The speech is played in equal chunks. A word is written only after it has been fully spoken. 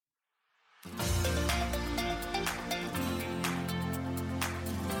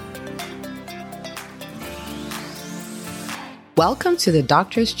Welcome to the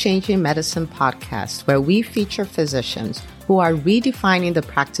Doctors Changing Medicine podcast, where we feature physicians who are redefining the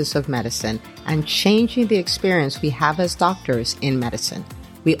practice of medicine and changing the experience we have as doctors in medicine.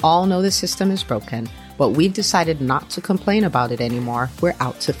 We all know the system is broken, but we've decided not to complain about it anymore. We're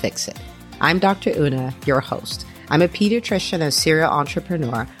out to fix it. I'm Dr. Una, your host. I'm a pediatrician and serial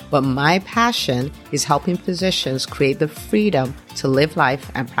entrepreneur, but my passion is helping physicians create the freedom to live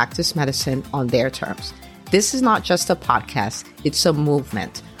life and practice medicine on their terms. This is not just a podcast, it's a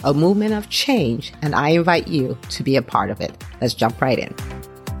movement of change, and I invite you to be a part of it. Let's jump right in.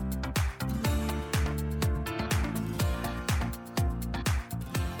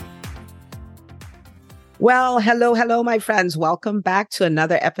 Well, hello, my friends. Welcome back to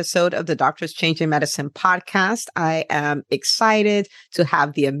another episode of the Doctors Changing Medicine podcast. I am excited to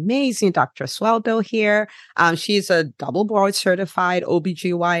have the amazing Dr. Sweldo here. She's a double board certified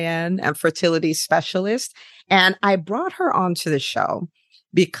OBGYN and fertility specialist. And I brought her onto the show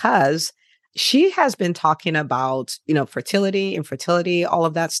because she has been talking about, fertility, infertility, all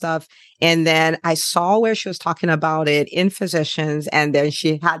of that stuff. And then I saw where she was talking about it in Physicians. And then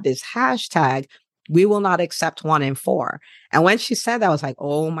she had this hashtag, "We will not accept 1 in 4." And when she said that, I was like,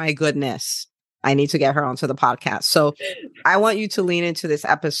 oh my goodness, I need to get her onto the podcast. So I want you to lean into this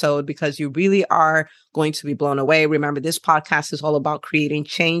episode because you really are going to be blown away. Remember, this podcast is all about creating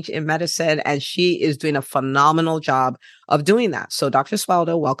change in medicine, and she is doing a phenomenal job of doing that. So Dr.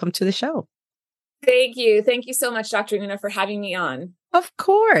 Sweldo, welcome to the show. Thank you. Thank you so much, Dr. Una, for having me on. Of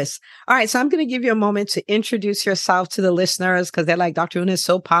course. All right. So I'm going to give you a moment to introduce yourself to the listeners because they're like, Dr. Una is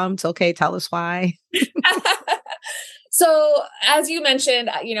so pumped. Okay, tell us why. So as you mentioned,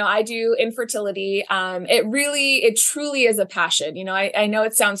 I do infertility. It truly is a passion. I know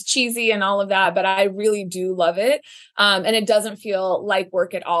it sounds cheesy and all of that, but I really do love it. And it doesn't feel like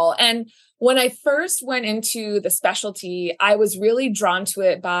work at all. And when I first went into the specialty, I was really drawn to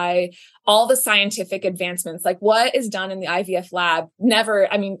it by all the scientific advancements, like what is done in the IVF lab.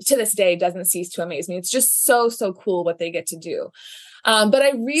 To this day, doesn't cease to amaze me. It's just so cool what they get to do. But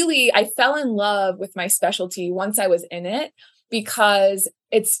I fell in love with my specialty once I was in it because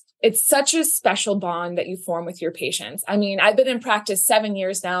it's such a special bond that you form with your patients. I mean, I've been in practice 7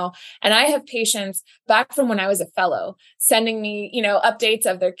 years now, and I have patients back from when I was a fellow sending me, updates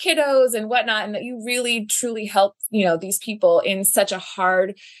of their kiddos and whatnot, and that you really truly help, these people in such a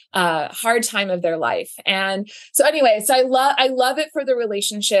hard time of their life. And so anyway, I love it for the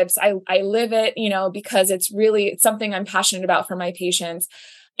relationships. I live it, because it's something I'm passionate about for my patients.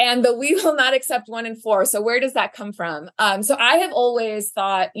 And we will not accept 1 in 4. So where does that come from? So I have always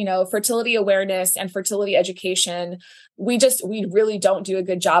thought, fertility awareness and fertility education, we really don't do a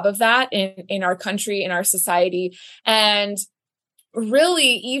good job of that in our country, in our society. And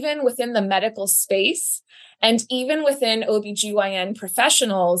really, even within the medical space, and even within OBGYN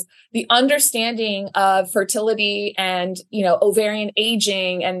professionals, the understanding of fertility and, ovarian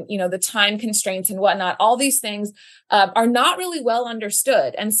aging and, the time constraints and whatnot, all these things are not really well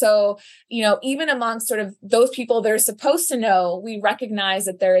understood. And so, even amongst sort of those people that are supposed to know, we recognize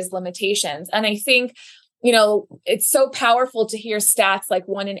that there is limitations. And I think, it's so powerful to hear stats like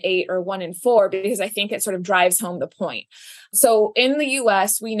 1 in 8 or 1 in 4, because I think it sort of drives home the point. So in the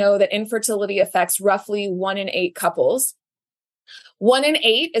US, we know that infertility affects roughly 1 in 8 couples. 1 in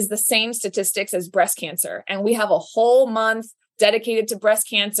 8 is the same statistics as breast cancer. And we have a whole month dedicated to breast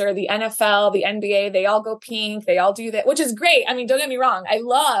cancer. The NFL, the NBA, they all go pink. They all do that, which is great. I mean, don't get me wrong. I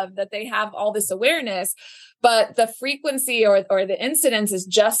love that they have all this awareness, but the frequency or the incidence is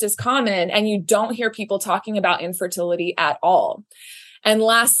just as common. And you don't hear people talking about infertility at all. And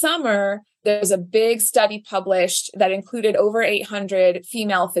last summer, there's a big study published that included over 800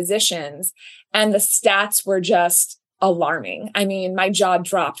 female physicians, and the stats were just alarming. I mean, my jaw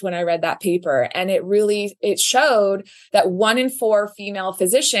dropped when I read that paper, and it showed that 1 in 4 female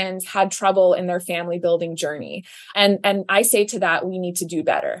physicians had trouble in their family building journey. And I say to that, we need to do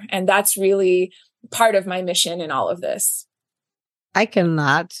better. And that's really part of my mission in all of this. I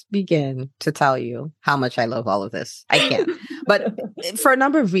cannot begin to tell you how much I love all of this. I can't, but for a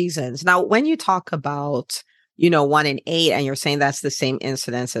number of reasons. Now, when you talk about, 1 in 8, and you're saying that's the same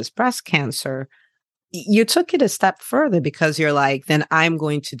incidence as breast cancer, you took it a step further because you're like, then I'm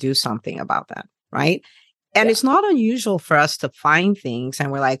going to do something about that. Right. And It's not unusual for us to find things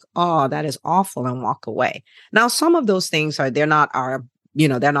and we're like, oh, that is awful, and walk away. Now, some of those things they're not our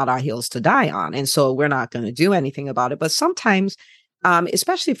hills to die on. And so we're not going to do anything about it. But sometimes,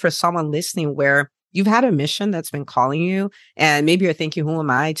 especially for someone listening where you've had a mission that's been calling you, and maybe you're thinking, who am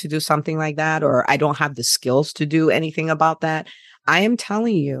I to do something like that? Or I don't have the skills to do anything about that. I am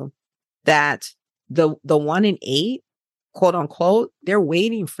telling you that the 1 in 8 quote unquote, they're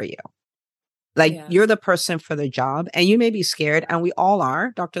waiting for you. Like you're the person for the job, and you may be scared, and we all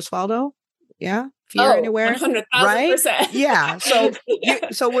are, Dr. Swaldo. Yeah. Fear anywhere. 100,000%. Right? Yeah. So,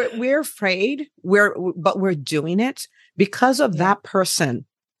 so we're afraid, but we're doing it because of that person.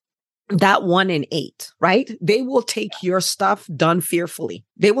 That 1 in 8, right? They will take your stuff done fearfully.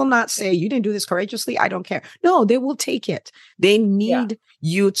 They will not say, you didn't do this courageously. I don't care. No, they will take it. They need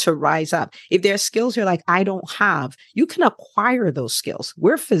you to rise up. If there are skills you're like, I don't have, you can acquire those skills.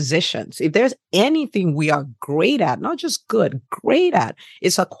 We're physicians. If there's anything we are great at, not just good, great at,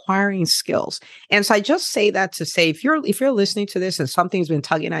 it's acquiring skills. And so I just say that to say, if you're listening to this and something's been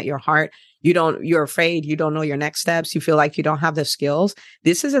tugging at your heart, you're afraid, you don't know your next steps, you feel like you don't have the skills,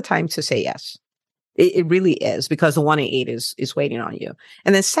 this is a time to say yes. It really is, because the 1 in 8 is waiting on you.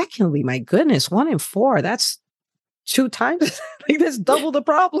 And then secondly, my goodness, 1 in 4, that's 2 times, like that's double the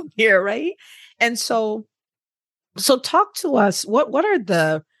problem here, right? And so talk to us, what are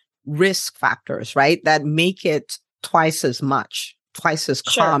the risk factors, right, that make it twice as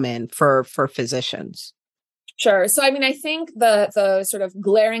common for physicians? Sure. So, I mean, I think the sort of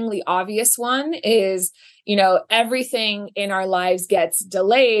glaringly obvious one is, everything in our lives gets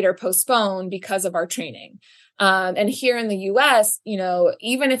delayed or postponed because of our training. And here in the US,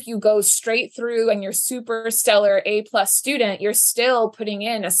 even if you go straight through and you're super stellar A+ student, you're still putting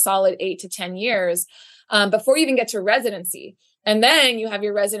in a solid 8 to 10 years before you even get to residency. And then you have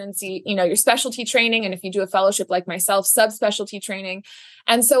your residency, your specialty training. And if you do a fellowship like myself, subspecialty training.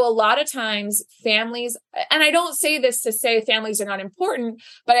 And so a lot of times families, and I don't say this to say families are not important,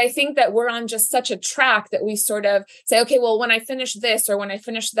 but I think that we're on just such a track that we sort of say, okay, well, when I finish this or when I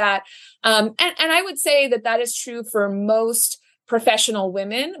finish that. And I would say that is true for most professional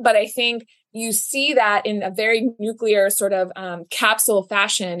women, but I think you see that in a very nuclear sort of capsule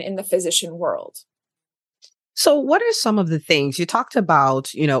fashion in the physician world. So what are some of the things you talked about,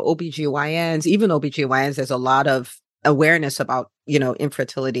 OBGYNs, even OBGYNs, there's a lot of awareness about,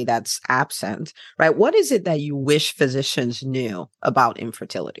 infertility that's absent, right? What is it that you wish physicians knew about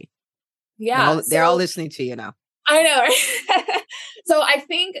infertility? Yeah. They're all listening to you now. I know, right? So I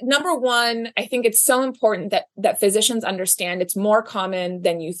think number one, I think it's so important that physicians understand it's more common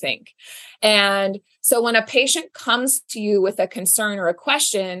than you think. And so when a patient comes to you with a concern or a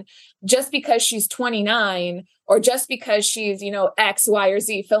question, just because she's 29 or just because she's, X, Y, or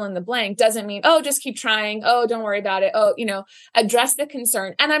Z, fill in the blank, doesn't mean, oh, just keep trying. Oh, don't worry about it. Oh, address the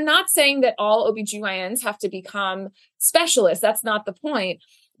concern. And I'm not saying that all OBGYNs have to become specialists. That's not the point.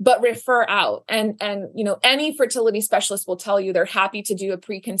 But refer out. And any fertility specialist will tell you they're happy to do a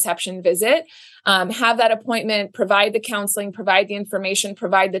preconception visit, have that appointment, provide the counseling, provide the information,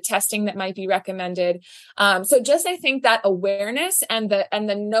 provide the testing that might be recommended. So just, I think that awareness and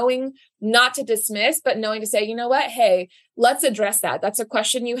the knowing not to dismiss, but knowing to say, you know what, hey, let's address that. That's a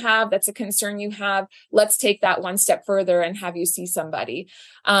question you have. That's a concern you have. Let's take that one step further and have you see somebody.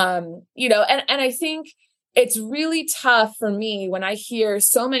 And I think it's really tough for me when I hear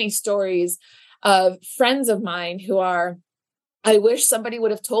so many stories of friends of mine who are, I wish somebody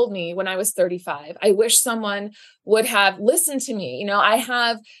would have told me when I was 35. I wish someone would have listened to me. I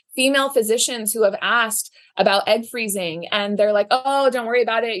have female physicians who have asked about egg freezing and they're like, oh, don't worry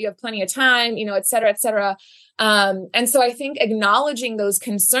about it. You have plenty of time, et cetera, et cetera. And so I think acknowledging those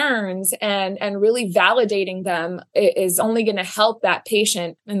concerns and really validating them is only going to help that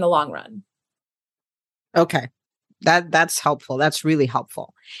patient in the long run. Okay. That's helpful. That's really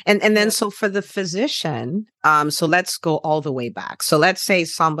helpful. And then so for the physician, so let's go all the way back. So let's say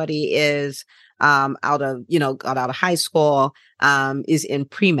somebody is got out of high school, is in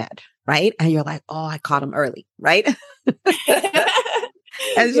pre-med, right? And you're like, oh, I caught him early, right?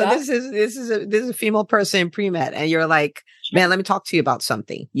 And so this is a female person in pre-med, and you're like, man, let me talk to you about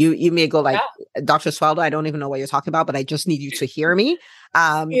something. You may go like, Dr. Swaldo, I don't even know what you're talking about, but I just need you to hear me.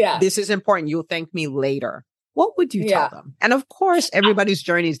 This is important. You'll thank me later. What would you tell them? And of course, everybody's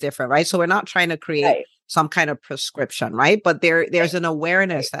journey is different, right? So we're not trying to create some kind of prescription, right? But there's an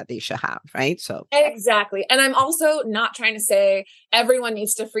awareness that they should have, right? So exactly. And I'm also not trying to say everyone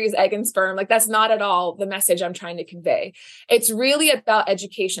needs to freeze egg and sperm. Like that's not at all the message I'm trying to convey. It's really about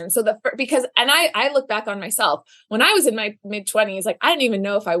education. So I look back on myself when I was in my mid-20s, like I didn't even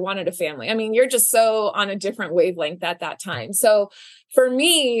know if I wanted a family. I mean, you're just so on a different wavelength at that time. So for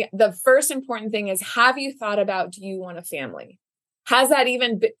me, the first important thing is, have you thought about, do you want a family? Has that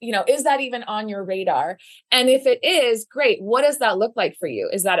even, is that even on your radar? And if it is, great. What does that look like for you?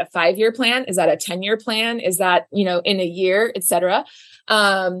 Is that a 5-year plan? Is that a 10-year plan? Is that, in a year, et cetera?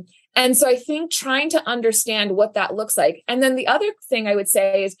 And so I think trying to understand what that looks like. And then the other thing I would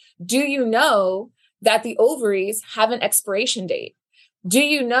say is, do you know that the ovaries have an expiration date? Do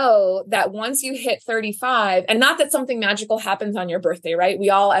you know that once you hit 35, and not that something magical happens on your birthday, right? We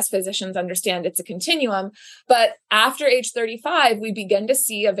all, as physicians, understand it's a continuum, but after age 35, we begin to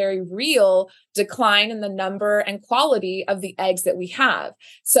see a very real decline in the number and quality of the eggs that we have.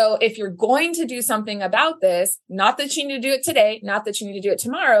 So if you're going to do something about this, not that you need to do it today, not that you need to do it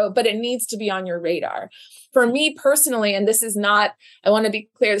tomorrow, but it needs to be on your radar. For me personally, and this is not, I want to be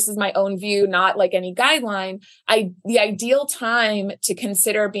clear, this is my own view, not like any guideline. The ideal time to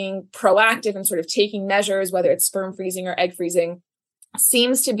consider being proactive and sort of taking measures, whether it's sperm freezing or egg freezing,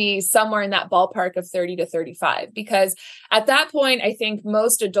 seems to be somewhere in that ballpark of 30 to 35. Because at that point, I think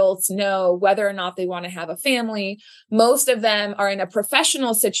most adults know whether or not they want to have a family. Most of them are in a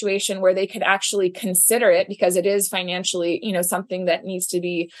professional situation where they could actually consider it because it is financially, something that needs to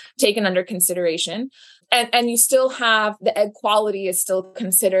be taken under consideration. And you still have the egg quality is still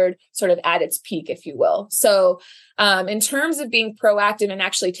considered sort of at its peak, if you will. So in terms of being proactive and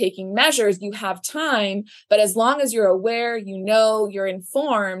actually taking measures, you have time, but as long as you're aware, you're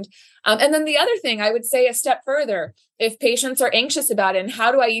informed. And then the other thing I would say a step further, if patients are anxious about it, and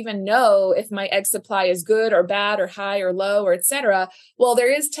how do I even know if my egg supply is good or bad or high or low or et cetera? Well,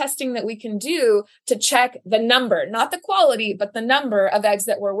 there is testing that we can do to check the number, not the quality, but the number of eggs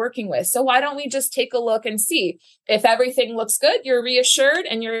that we're working with. So why don't we just take a look and see if everything looks good, you're reassured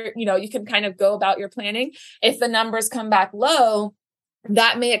and you can kind of go about your planning. If the numbers come back low,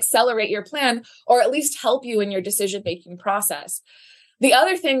 that may accelerate your plan or at least help you in your decision-making process. The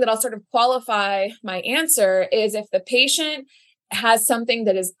other thing that I'll sort of qualify my answer is if the patient has something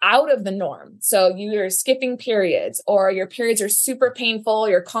that is out of the norm. So you're skipping periods or your periods are super painful,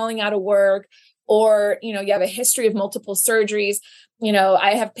 you're calling out of work, or, you have a history of multiple surgeries.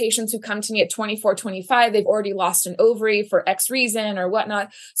 I have patients who come to me at 24, 25, they've already lost an ovary for X reason or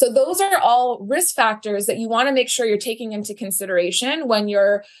whatnot. So those are all risk factors that you want to make sure you're taking into consideration when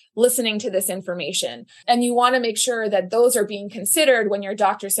you're listening to this information. And you want to make sure that those are being considered when your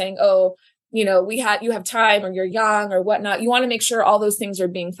doctor's saying, oh, you have time or you're young or whatnot. You want to make sure all those things are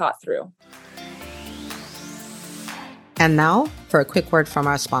being thought through. And now for a quick word from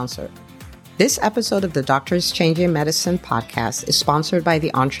our sponsor. This episode of the Doctors Changing Medicine podcast is sponsored by the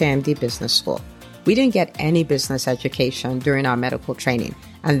EntreMD Business School. We didn't get any business education during our medical training,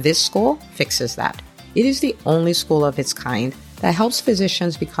 and this school fixes that. It is the only school of its kind that helps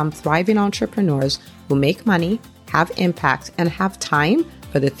physicians become thriving entrepreneurs who make money, have impact, and have time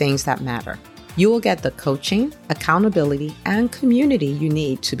for the things that matter. You will get the coaching, accountability, and community you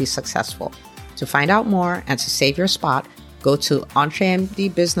need to be successful. To find out more and to save your spot, go to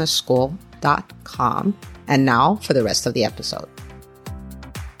EntreMDBusinessSchool.com. And now for the rest of the episode.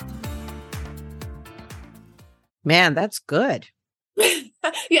 Man, that's good.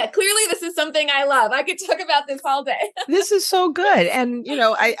 Yeah, clearly this is something I love. I could talk about this all day. This is so good. And,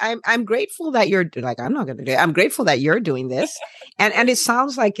 I'm grateful that you're I'm not going to do it. I'm grateful that you're doing this. And it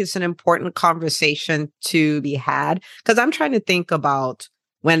sounds like it's an important conversation to be had because I'm trying to think about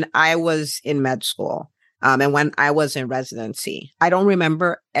when I was in med school and when I was in residency. I don't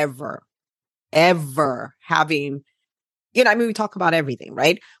remember ever having, we talk about everything,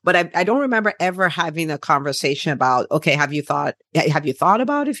 right? But I don't remember ever having a conversation about, okay, have you thought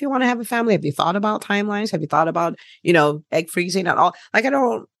about if you want to have a family? Have you thought about timelines? Have you thought about, egg freezing and all? Like, I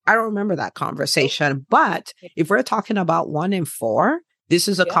don't remember that conversation. But if we're talking about 1 in 4, this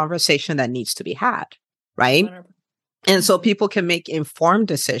is a conversation that needs to be had, right? 100%. And so people can make informed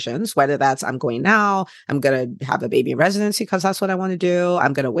decisions, whether that's I'm going now, I'm going to have a baby in residency because that's what I want to do.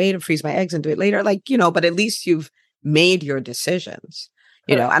 I'm going to wait and freeze my eggs and do it later. But at least you've made your decisions,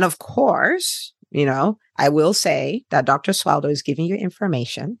 and of course, I will say that Dr. Swaldo is giving you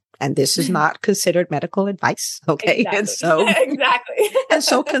information and this is not considered medical advice. Okay. Exactly. And so, exactly. and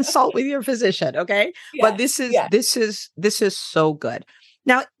so consult with your physician. Okay. Yeah. But this is so good.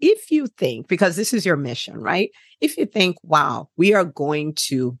 Now, if you think, because this is your mission, right? If you think, wow, we are going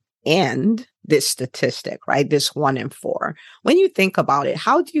to end this statistic, right? This 1 in 4. When you think about it,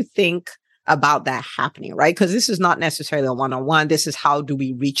 how do you think about that happening, right? Because this is not necessarily a one-on-one. This is how do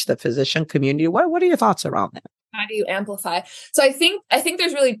we reach the physician community? What are your thoughts around that? How do you amplify? So I think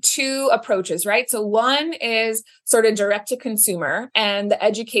there's really 2 approaches, right? So one is sort of direct to consumer and the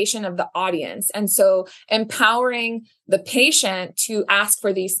education of the audience. And so empowering the patient to ask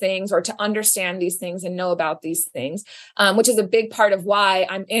for these things or to understand these things and know about these things, which is a big part of why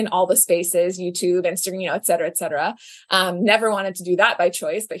I'm in all the spaces, YouTube, Instagram, et cetera, et cetera. Never wanted to do that by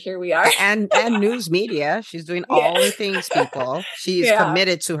choice, but here we are. and news media. She's doing all the things, people. She is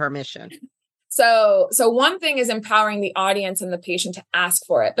committed to her mission. So one thing is empowering the audience and the patient to ask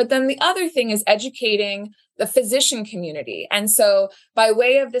for it. But then the other thing is educating the physician community. And so by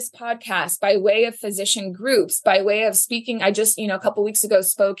way of this podcast, by way of physician groups, by way of speaking, I just, a couple of weeks ago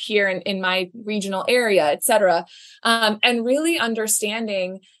spoke here in my regional area, et cetera, and really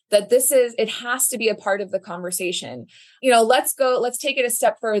understanding that it has to be a part of the conversation. Let's take it a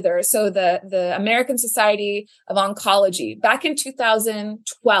step further. So the American Society of Oncology, back in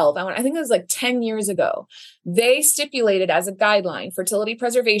 2012, I think it was like 10 years ago, they stipulated as a guideline, fertility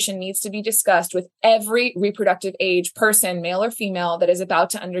preservation needs to be discussed with every reproductive age person, male or female, that is about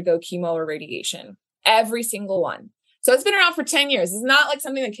to undergo chemo or radiation. Every single one. So it's been around for 10 years. It's not like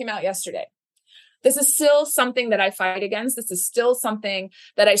something that came out yesterday. This is still something that I fight against. This is still something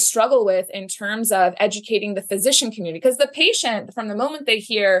that I struggle with in terms of educating the physician community, because the patient, from the moment they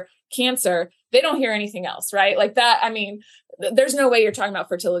hear cancer, they don't hear anything else, right? Like that. There's no way you're talking about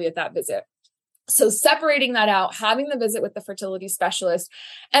fertility at that visit. So separating that out, having the visit with the fertility specialist,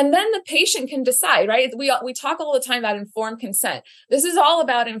 and then the patient can decide, right? We talk all the time about informed consent. This is all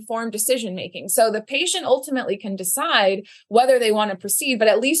about informed decision making. So the patient ultimately can decide whether they want to proceed, but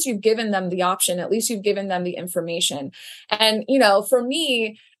at least you've given them the option. At least you've given them the information. And, for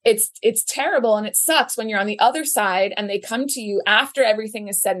me, it's terrible and it sucks when you're on the other side and they come to you after everything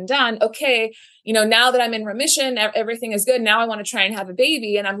is said and done. Okay, now that I'm in remission, everything is good. Now I want to try and have a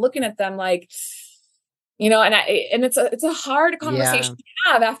baby. And I'm looking at them like, and it's a hard conversation to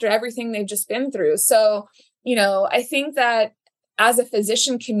have after everything they've just been through. So, I think that as a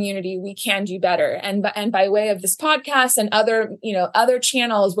physician community, we can do better. And by way of this podcast and other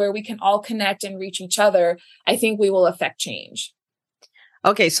channels where we can all connect and reach each other, I think we will affect change.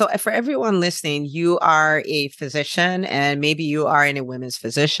 Okay, so for everyone listening, you are a physician and maybe you are in a women's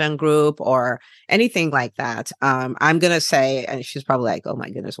physician group or anything like that. I'm going to say, and she's probably like, oh my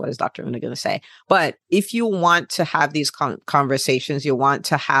goodness, what is Dr. Una going to say? But if you want to have these conversations, you want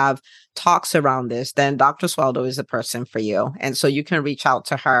to have talks around this, then Dr. Swaldo is the person for you. And so you can reach out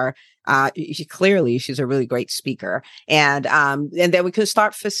to her. She's a really great speaker. And then we can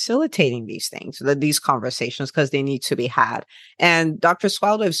start facilitating these things, these conversations, because they need to be had. And Dr.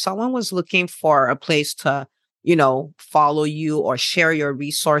 Swaldo, if someone was looking for a place to, follow you or share your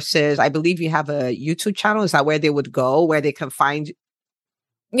resources, I believe you have a YouTube channel. Is that where they would go, where they can find?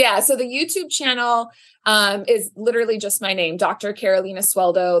 Yeah. So the YouTube channel is literally just my name, Dr. Carolina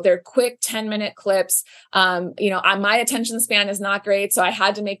Swaldo. They're quick 10-minute clips. My attention span is not great, so I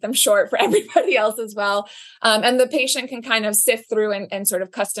had to make them short for everybody else as well. And the patient can kind of sift through and sort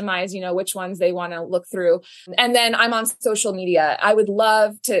of customize, which ones they want to look through. And then I'm on social media. I would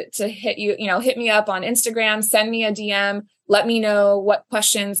love to hit you, hit me up on Instagram, send me a DM, let me know what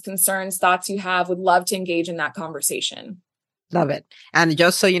questions, concerns, thoughts you have. Would love to engage in that conversation. Love it. And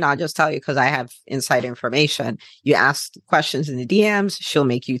just so I'll just tell you, because I have inside information, you ask questions in the DMs, she'll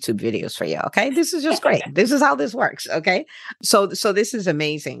make YouTube videos for you. Okay. This is just great. This is how this works. Okay. So this is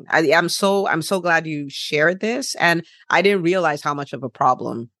amazing. I'm so glad you shared this. And I didn't realize how much of a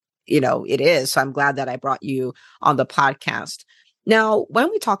problem, it is. So I'm glad that I brought you on the podcast. Now, when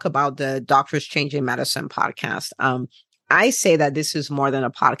we talk about the Doctors Changing Medicine podcast, I say that this is more than a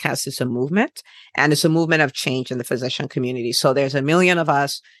podcast. It's a movement, and it's a movement of change in the physician community. So there's a million of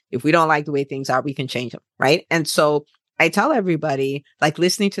us. If we don't like the way things are, we can change them, right? And so I tell everybody, like,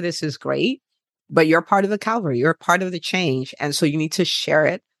 listening to this is great, but you're part of the Calvary. You're part of the change. And so you need to share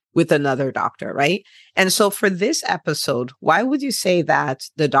it with another doctor, right? And so for this episode, why would you say that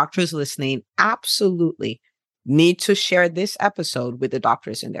the doctors listening absolutely need to share this episode with the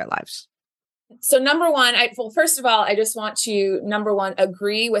doctors in their lives? So number one, first of all, I just want to,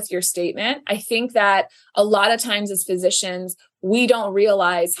 agree with your statement. I think that a lot of times as physicians, we don't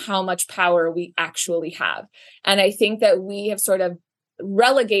realize how much power we actually have. And I think that we have sort of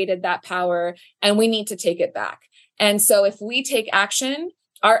relegated that power and we need to take it back. And so if we take action,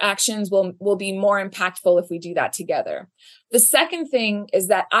 our actions will be more impactful if we do that together. The second thing is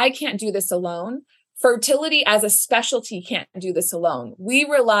that I can't do this alone. Fertility as a specialty can't do this alone. We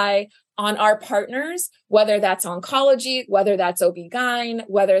rely on our partners, whether that's oncology, whether that's OB-GYN,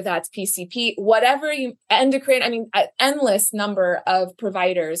 whether that's PCP, whatever endocrine, an endless number of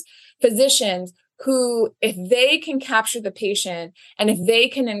providers, physicians who, if they can capture the patient and if they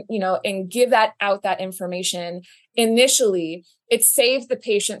can, and give that information initially, it saves the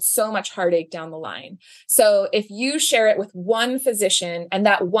patient so much heartache down the line. So if you share it with one physician and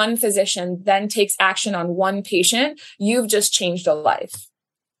that one physician then takes action on one patient, you've just changed a life.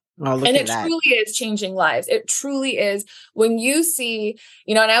 Oh, look and at it that. truly is changing lives. It truly is. When you see,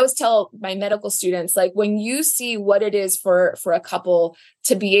 and I always tell my medical students, like, when you see what it is for a couple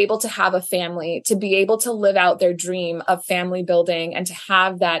to be able to have a family, to be able to live out their dream of family building and to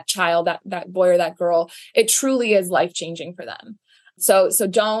have that child, that boy or that girl, it truly is life-changing for them. So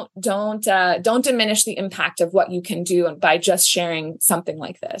don't diminish the impact of what you can do by just sharing something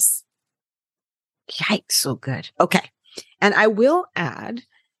like this. Yikes. So good. Okay. And I will add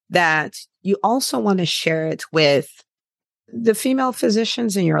that you also want to share it with the female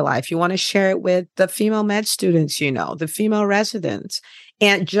physicians in your life. You want to share it with the female med students, the female residents,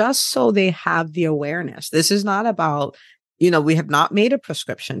 and just so they have the awareness. This is not about, we have not made a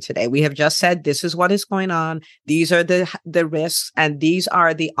prescription today. We have just said, this is what is going on. These are the risks, and these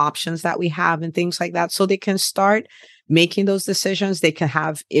are the options that we have and things like that. So they can start making those decisions. They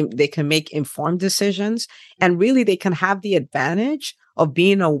can make informed decisions, and really they can have the advantage of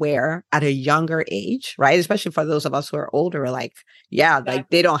being aware at a younger age, right? Especially for those of us who are older, like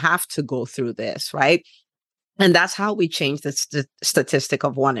they don't have to go through this, right? And that's how we change the statistic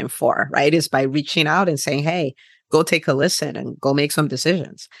of 1 in 4, right? Is by reaching out and saying, hey, go take a listen and go make some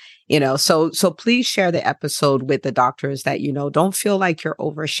decisions, so please share the episode with the doctors that, don't feel like you're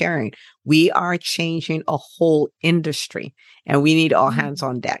oversharing. We are changing a whole industry and we need all hands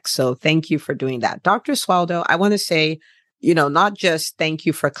on deck. So thank you for doing that. Dr. Sueldo, I want to say, not just thank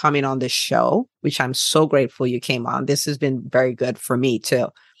you for coming on the show, which I'm so grateful you came on. This has been very good for me too.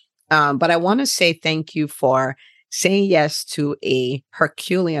 But I want to say thank you for saying yes to a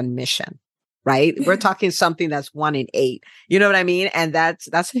Herculean mission, right? We're talking something that's 1 in 8. You know what I mean? And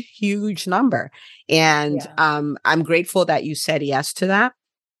that's a huge number. And I'm grateful that you said yes to that,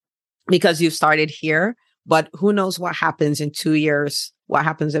 because you started here. But who knows what happens in 2 years, what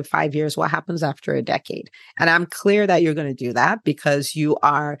happens in 5 years, what happens after a decade. And I'm clear that you're going to do that because you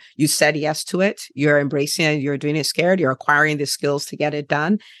said yes to it. You're embracing it. You're doing it scared. You're acquiring the skills to get it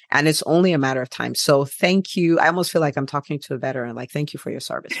done. And it's only a matter of time. So thank you. I almost feel like I'm talking to a veteran, like, thank you for your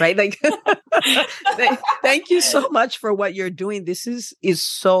service, right? Like, thank you so much for what you're doing. This is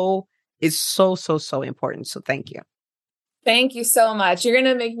so important. So thank you. Thank you so much. You're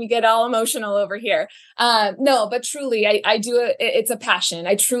going to make me get all emotional over here. No, but truly, I do it. It's a passion.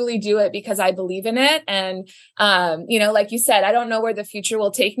 I truly do it because I believe in it. And, like you said, I don't know where the future will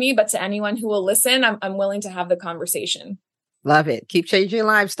take me, but to anyone who will listen, I'm willing to have the conversation. Love it. Keep changing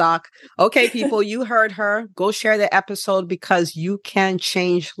lives, Doc. Okay, people, you heard her. Go share the episode because you can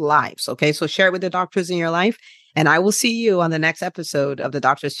change lives. Okay, so share it with the doctors in your life. And I will see you on the next episode of the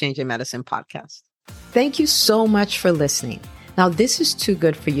Doctors Changing Medicine podcast. Thank you so much for listening. Now, this is too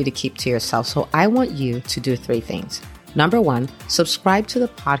good for you to keep to yourself, so I want you to do 3 things. Number 1, subscribe to the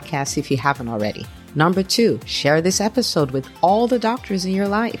podcast if you haven't already. Number 2, share this episode with all the doctors in your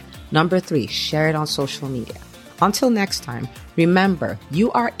life. Number 3, share it on social media. Until next time, remember,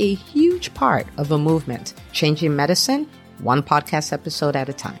 you are a huge part of a movement, changing medicine 1 podcast episode at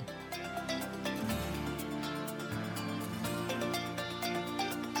a time.